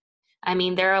 There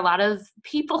are a lot of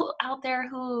people out there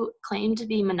who claim to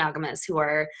be monogamous who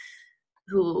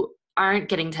aren't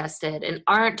getting tested and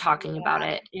aren't talking about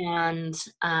it, and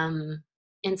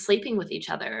sleeping with each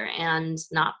other and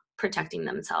not protecting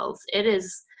themselves.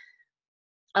 It's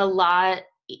a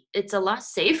lot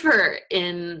safer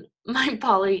in my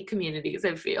poly communities,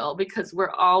 I feel, because we're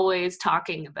always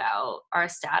talking about our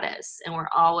status, and we're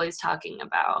always talking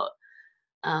about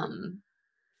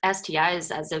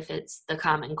STIs as if it's the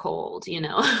common cold,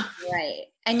 Right.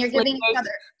 And you're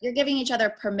giving each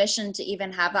other permission to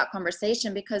even have that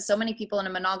conversation, because so many people in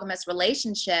a monogamous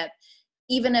relationship,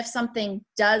 even if something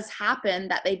does happen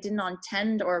that they didn't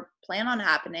intend or plan on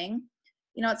happening,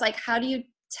 it's like, how do you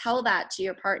tell that to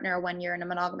your partner when you're in a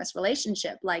monogamous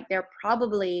relationship? Like, they're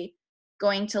probably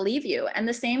going to leave you. And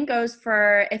the same goes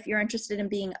for if you're interested in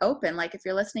being open. Like, if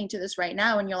you're listening to this right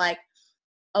now and you're like,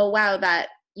 oh wow, that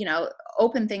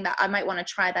open thing, that I might want to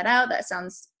try that out, that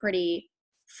sounds pretty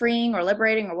freeing or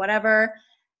liberating or whatever.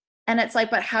 And it's like,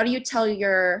 but how do you tell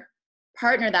your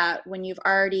partner that when you've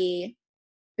already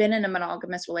been in a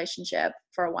monogamous relationship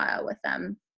for a while with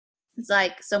them? It's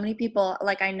like so many people,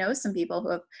 like I know some people who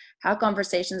have had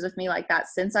conversations with me like that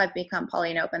since I've become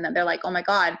poly and open, that they're like, oh my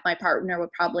God, my partner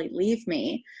would probably leave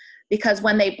me. Because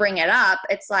when they bring it up,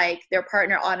 it's like their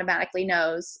partner automatically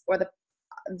knows, or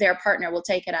their partner will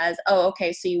take it as, oh,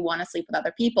 okay, so you want to sleep with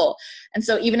other people. And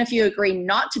so even if you agree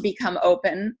not to become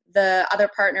open, the other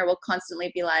partner will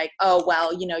constantly be like, oh,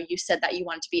 well, you said that you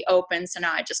wanted to be open, so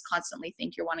now I just constantly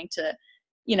think you're wanting to,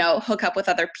 hook up with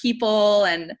other people.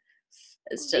 And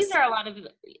it's just, these are a lot of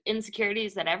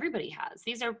insecurities that everybody has.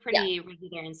 These are pretty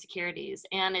regular insecurities.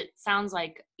 And it sounds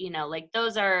like, like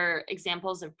those are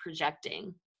examples of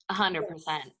projecting 100%.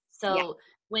 So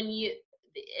when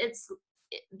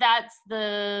that's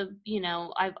the,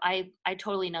 I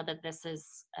totally know that this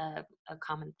is a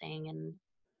common thing.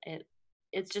 And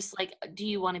it's just like, do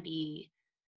you want to be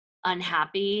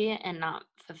unhappy and not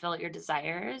fulfill your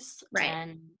desires? right.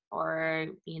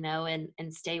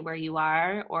 And stay where you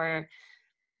are, or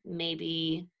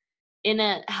maybe in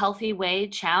a healthy way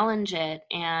challenge it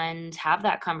and have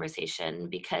that conversation?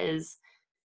 Because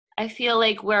I feel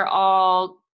like we're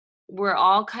all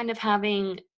kind of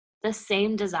having the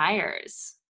same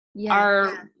desires.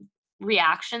 Our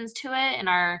reactions to it and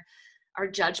our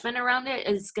judgment around it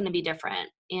is going to be different.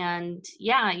 And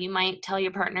you might tell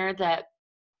your partner that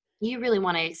you really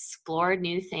want to explore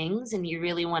new things and you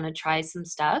really want to try some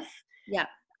stuff.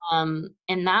 And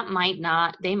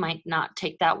they might not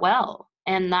take that well.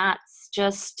 And that's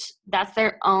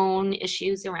their own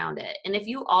issues around it. And if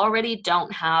you already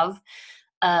don't have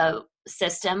a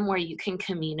system where you can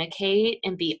communicate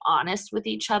and be honest with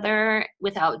each other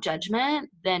without judgment,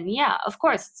 then of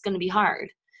course it's going to be hard.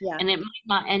 And it might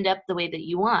not end up the way that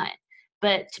you want.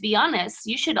 But to be honest,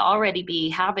 you should already be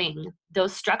having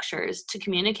those structures to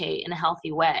communicate in a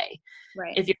healthy way,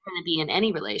 if you're going to be in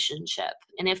any relationship.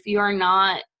 And if you're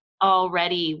not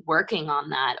already working on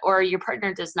that, or your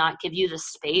partner does not give you the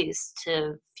space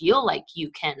to feel like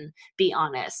you can be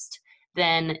honest,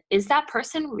 then is that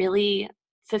person really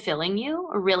fulfilling you,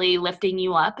 or really lifting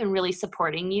you up and really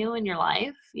supporting you in your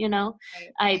life?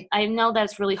 I know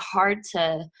that's really hard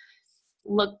to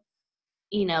look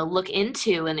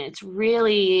into, and it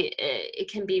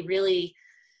can be really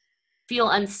feel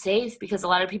unsafe, because a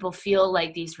lot of people feel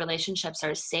like these relationships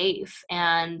are safe.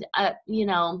 And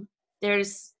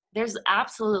there's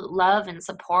absolute love and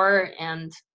support,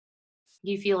 and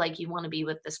you feel like you want to be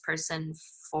with this person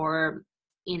for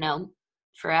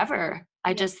forever.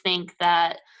 I just think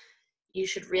that you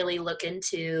should really look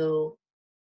into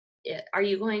it. Are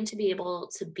you going to be able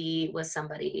to be with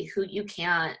somebody who you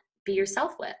can't be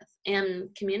yourself with, and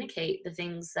communicate the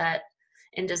things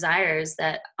and desires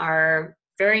that are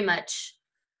very much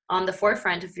on the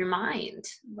forefront of your mind?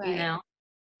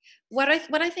 What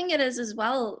I think it is as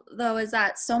well, though, is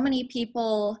that so many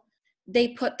people, they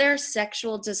put their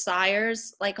sexual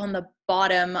desires like on the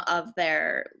bottom of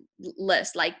their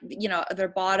list, like, their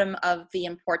bottom of the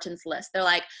importance list. They're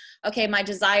like, okay, my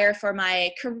desire for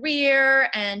my career,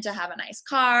 and to have a nice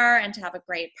car, and to have a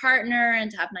great partner,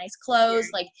 and to have nice clothes,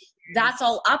 like that's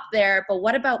all up there. But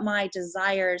what about my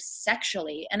desires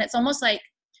sexually? And it's almost like,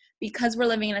 because we're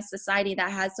living in a society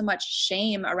that has so much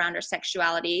shame around our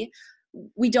sexuality,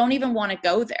 we don't even want to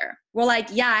go there. We're like,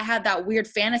 I had that weird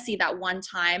fantasy that one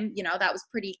time, that was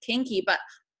pretty kinky, but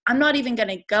I'm not even going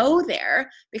to go there,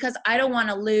 because I don't want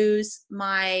to lose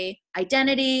my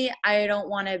identity. I don't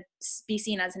want to be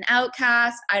seen as an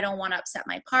outcast. I don't want to upset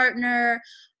my partner.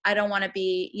 I don't want to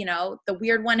be, the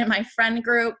weird one in my friend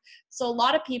group. So a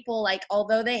lot of people, like,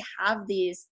 although they have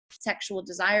these sexual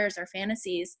desires or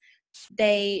fantasies,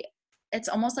 it's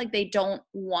almost like they don't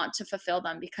want to fulfill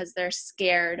them, because they're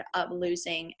scared of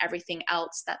losing everything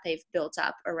else that they've built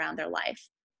up around their life.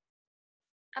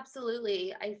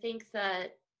 Absolutely. I think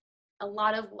that a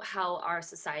lot of how our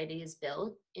society is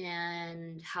built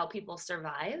and how people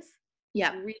survive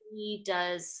really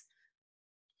does,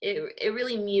 it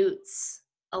really mutes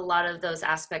a lot of those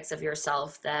aspects of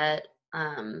yourself that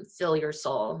fill your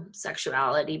soul,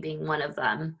 sexuality being one of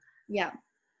them.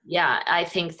 I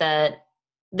think that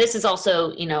this is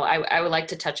also, I would like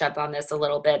to touch up on this a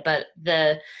little bit, but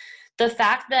the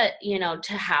fact that,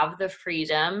 to have the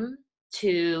freedom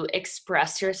to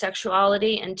express your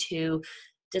sexuality and to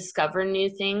discover new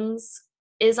things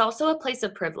is also a place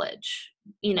of privilege.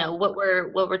 What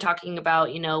we're talking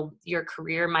about, your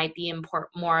career might be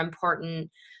more important,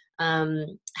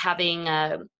 having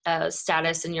a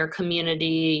status in your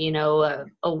community,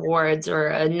 awards, or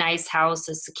a nice house,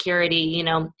 a security,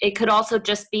 it could also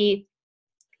just be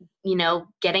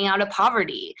getting out of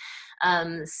poverty,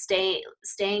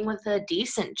 staying with a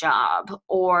decent job,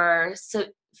 or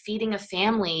feeding a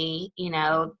family,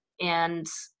 and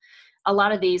a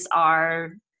lot of these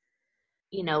are,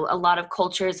 a lot of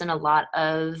cultures and a lot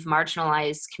of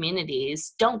marginalized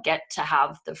communities don't get to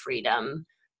have the freedom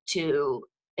to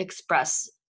express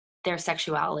their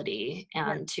sexuality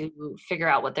and to figure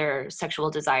out what their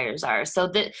sexual desires are. So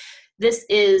that this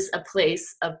is a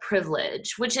place of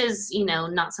privilege, which is,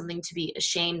 not something to be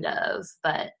ashamed of,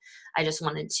 but I just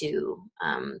wanted to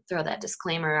throw that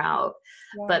disclaimer out.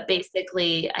 Yeah. But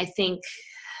basically, I think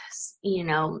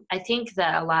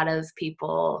that a lot of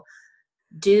people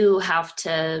do have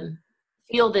to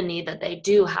feel the need that they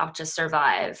do have to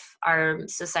survive. Our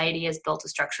society has built a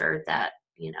structure that,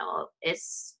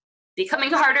 it's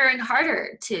becoming harder and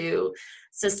harder to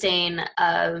sustain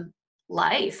a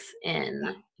life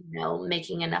in,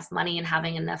 making enough money and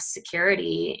having enough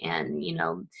security, and,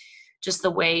 just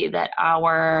the way that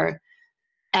our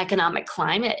economic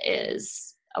climate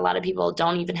is. A lot of people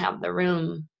don't even have the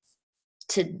room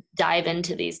to dive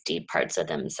into these deep parts of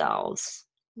themselves.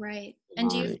 Right. And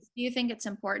do you think it's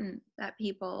important that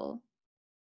people,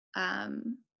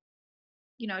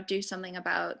 do something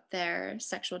about their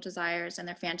sexual desires and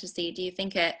their fantasy? Do you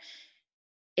think it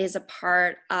is a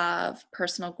part of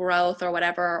personal growth or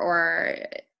whatever? Or,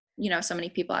 so many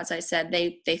people, as I said,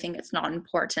 they think it's not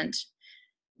important.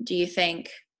 Do you think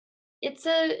it's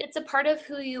a part of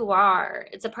who you are?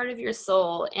 It's a part of your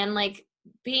soul, and like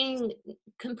being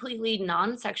completely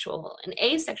non-sexual and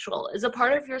asexual is a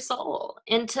part of your soul.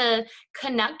 And to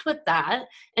connect with that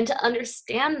and to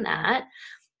understand that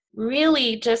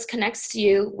really just connects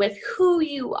you with who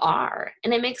you are.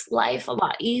 And it makes life a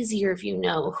lot easier if you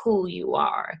know who you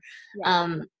are.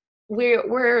 Yeah.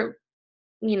 We're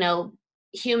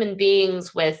human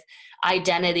beings with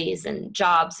identities and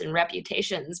jobs and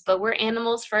reputations, but we're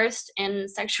animals first, and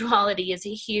sexuality is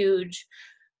a huge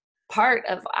part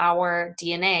of our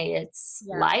DNA. It's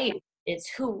life.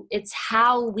 It's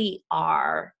how we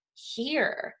are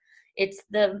here. It's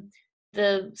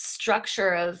the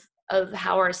structure of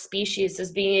how our species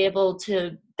has been able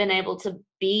to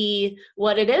be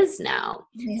what it is now.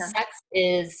 Yeah. Sex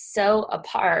is so a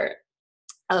part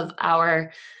of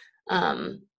our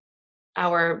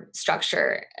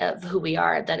structure of who we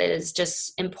are that it is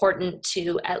just important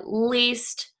to at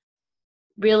least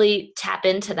really tap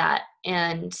into that,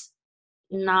 and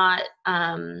not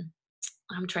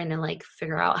I'm trying to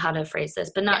figure out how to phrase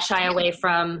this, but not shy away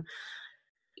from,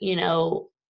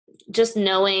 just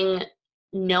knowing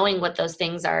what those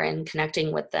things are and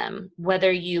connecting with them,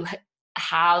 whether you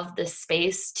have the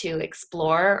space to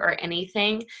explore or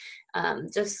anything.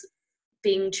 Just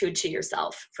being true to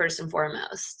yourself first and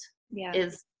foremost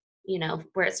is,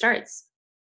 where it starts.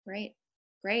 Great.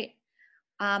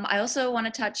 I also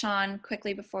want to touch on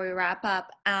quickly before we wrap up,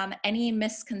 any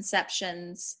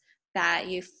misconceptions that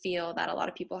you feel that a lot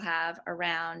of people have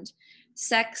around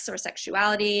sex or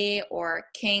sexuality or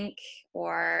kink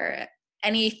or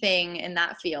anything in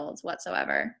that field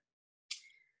whatsoever.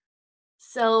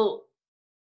 So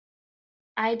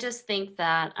I just think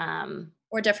that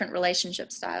or different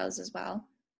relationship styles as well.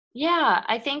 Yeah,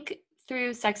 I think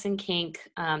through sex and kink,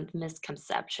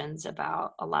 misconceptions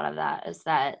about a lot of that is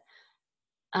that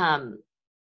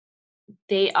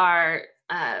they are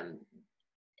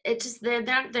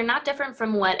they're not different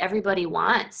from what everybody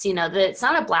wants. It's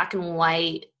not a black and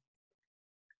white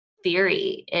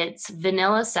theory. It's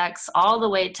vanilla sex all the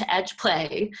way to edge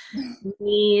play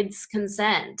needs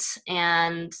consent.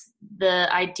 And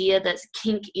the idea that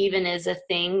kink even is a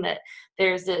thing, that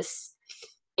there's this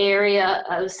area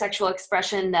of sexual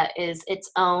expression that is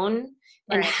its own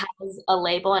and has a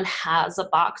label and has a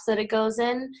box that it goes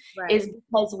in, is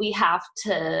because we have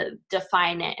to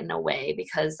define it in a way,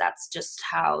 because that's just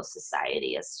how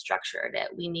society has structured it.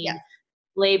 We need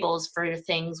labels for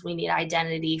things. We need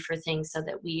identity for things so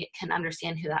that we can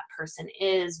understand who that person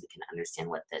is. We can understand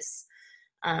what this,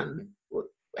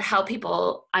 how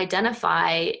people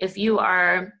identify. If you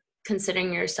are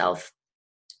considering yourself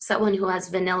someone who has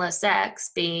vanilla sex,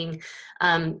 being,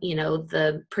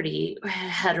 the pretty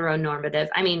heteronormative.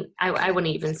 I mean, I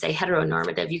wouldn't even say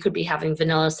heteronormative. You could be having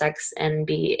vanilla sex and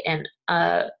be in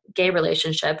a gay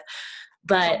relationship,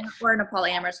 but or in a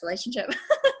polyamorous relationship.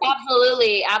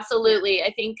 Absolutely.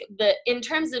 I think that in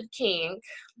terms of kink,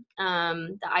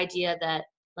 the idea that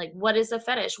what is a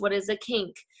fetish? What is a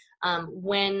kink?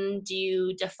 When do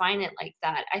you define it like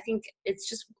that? I think it's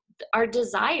just our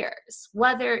desires,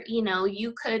 whether,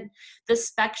 the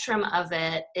spectrum of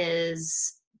it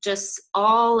is just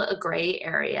all a gray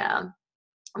area.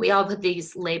 We all put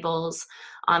these labels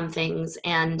on things,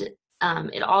 and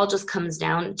it all just comes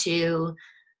down to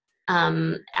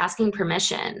asking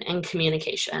permission and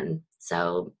communication.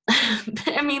 So,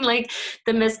 I mean, like,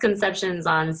 the misconceptions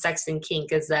on sex and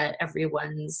kink is that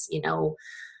everyone's,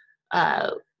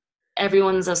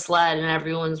 everyone's a slut and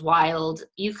everyone's wild.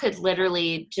 You could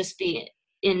literally just be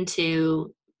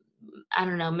into, I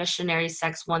don't know, missionary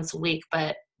sex once a week,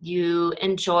 but you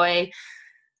enjoy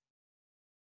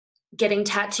getting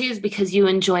tattoos because you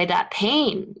enjoy that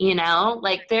pain,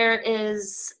 like there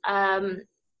is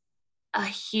a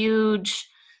huge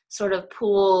sort of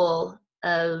pool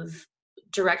of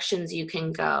directions you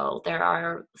can go. There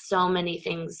are so many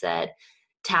things that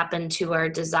tap into our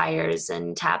desires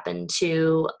and tap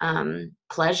into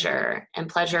pleasure. And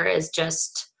pleasure is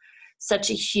just such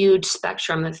a huge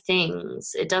spectrum of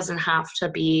things. It doesn't have to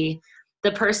be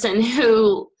the person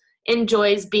who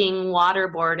enjoys being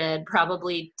waterboarded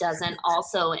probably doesn't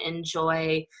also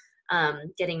enjoy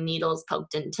getting needles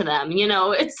poked into them.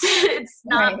 It's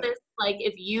not Right. this, like,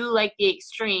 if you like the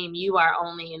extreme, you are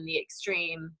only in the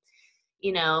extreme.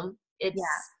 It's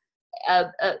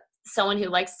Yeah. someone who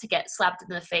likes to get slapped in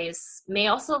the face may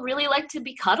also really like to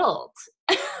be cuddled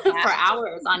Yeah. for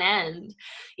hours on end.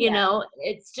 Yeah.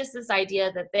 It's just this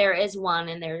idea that there is one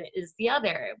and there is the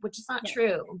other, which is not Yeah.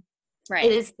 true. It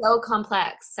Right. is so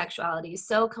complex. Sexuality is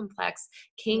so complex.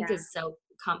 Kink Yeah. is so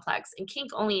complex. And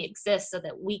kink only exists so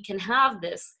that we can have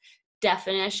this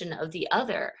definition of the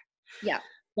other. Yeah.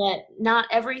 But not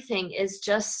everything is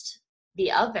just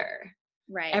the other.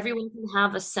 Right. Everyone can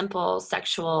have a simple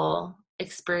sexual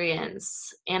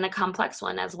experience and a complex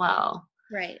one as well.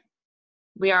 Right.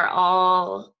 We are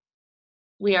all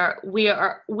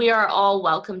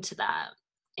welcome to that.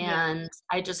 Yeah. And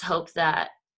I just hope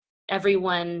that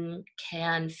everyone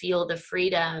can feel the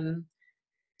freedom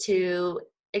to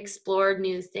explore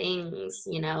new things,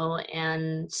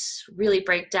 and really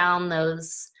break down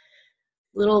those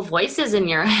little voices in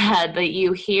your head that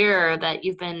you hear that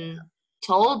you've been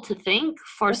told to think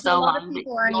for Which a so lot of long that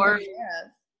people aren't even you're, aware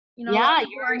of. A lot yeah, of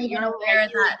people aren't even you're aware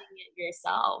that, regulating it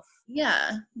yourself.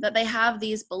 yeah, that they have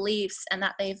these beliefs and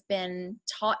that they've been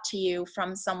taught to you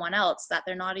from someone else, that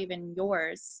they're not even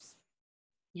yours.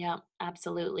 Yeah,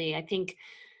 absolutely. I think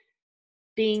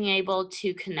being able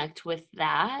to connect with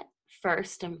that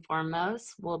first and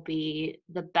foremost will be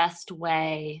the best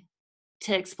way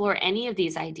to explore any of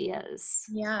these ideas,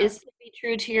 Yeah. is to be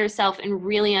true to yourself and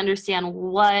really understand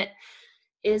what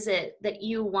is it that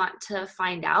you want to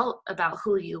find out about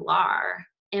who you are,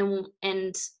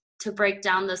 and to break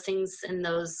down those things and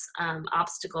those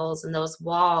obstacles and those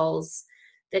walls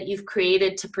that you've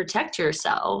created to protect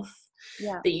yourself,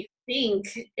 Yeah. that you think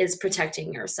is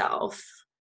protecting yourself,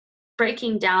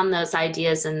 breaking down those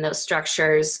ideas and those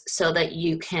structures so that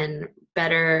you can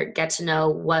better get to know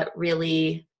what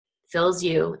really fills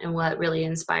you and what really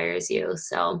inspires you.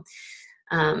 So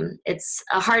it's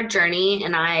a hard journey,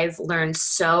 and I've learned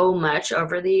so much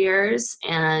over the years,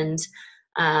 and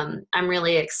I'm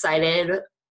really excited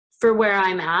for where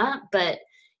I'm at. But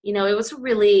it was a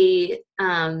really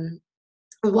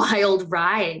wild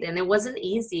ride, and it wasn't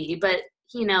easy. But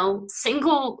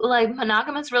single, like,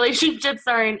 monogamous relationships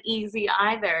aren't easy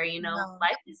either. No,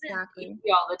 Life isn't exactly.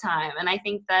 easy all the time. And I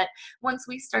think that once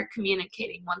we start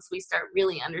communicating, once we start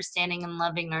really understanding and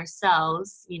loving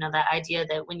ourselves, that idea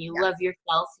that when you Yeah. love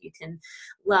yourself, you can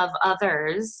love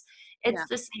others. It's Yeah.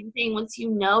 the same thing. Once you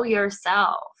know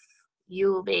yourself,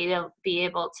 you will be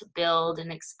able to build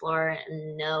and explore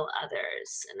and know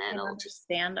others. And And it'll just,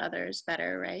 understand others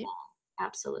better, right?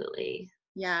 absolutely.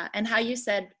 Yeah. And how you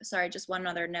said, sorry, just one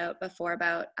other note before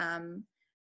about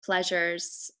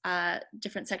pleasures,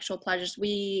 different sexual pleasures.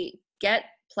 We get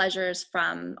pleasures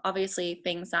from obviously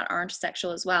things that aren't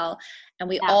sexual as well. And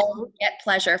we all get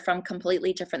pleasure from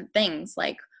completely different things.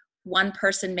 Like, one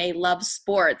person may love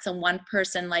sports and one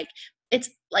person, like, it's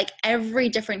like every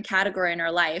different category in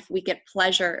our life we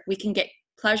can get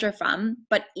pleasure from,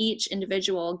 but each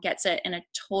individual gets it in a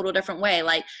total different way.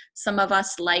 Like, some of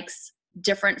us likes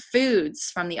different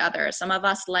foods from the other, some of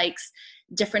us likes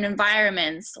different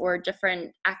environments or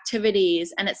different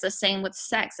activities, and it's the same with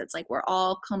sex. It's like we're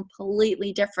all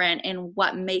completely different in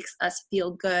what makes us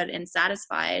feel good and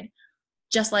satisfied,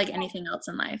 just like anything else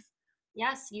in life.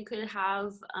 Yes, you could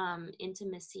have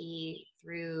intimacy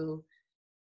through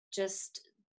just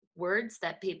words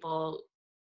that people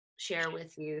share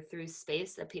with you, through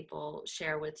space that people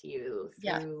share with you,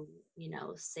 Yeah. through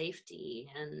safety,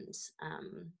 and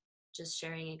just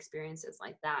sharing experiences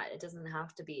like that. It doesn't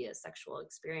have to be a sexual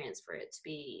experience for it to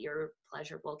be your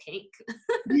pleasurable kink.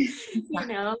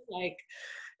 Like,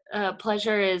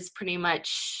 pleasure is pretty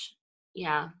much,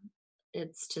 yeah,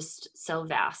 it's just so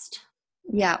vast.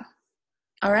 Yeah.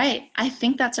 All right. I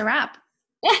think that's a wrap.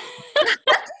 I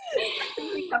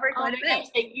think we covered quite a bit. Gosh,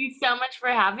 thank you so much for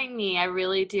having me. I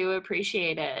really do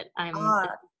appreciate it.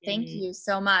 Thank you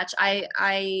so much.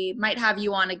 I might have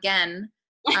you on again,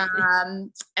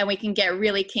 and we can get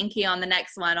really kinky on the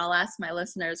next one. I'll ask my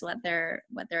listeners what they're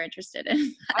interested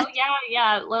in. Oh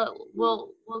yeah. We'll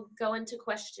go into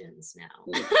questions now.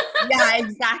 Yeah,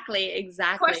 exactly.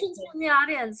 Questions from the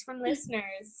audience, from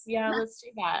listeners. Yeah, let's do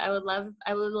that. I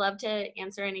would love to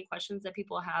answer any questions that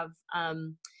people have.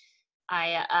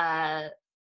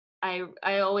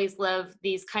 I always love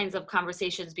these kinds of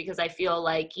conversations because I feel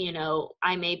like,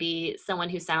 I may be someone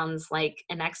who sounds like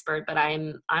an expert, but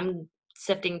I'm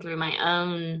sifting through my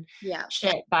own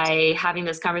shit by having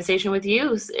this conversation with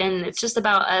you. And it's just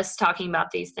about us talking about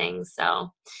these things.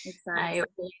 So I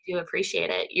really do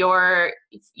appreciate it. You're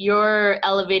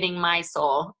elevating my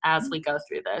soul as we go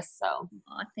through this. So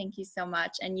thank you so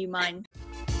much. And you mine.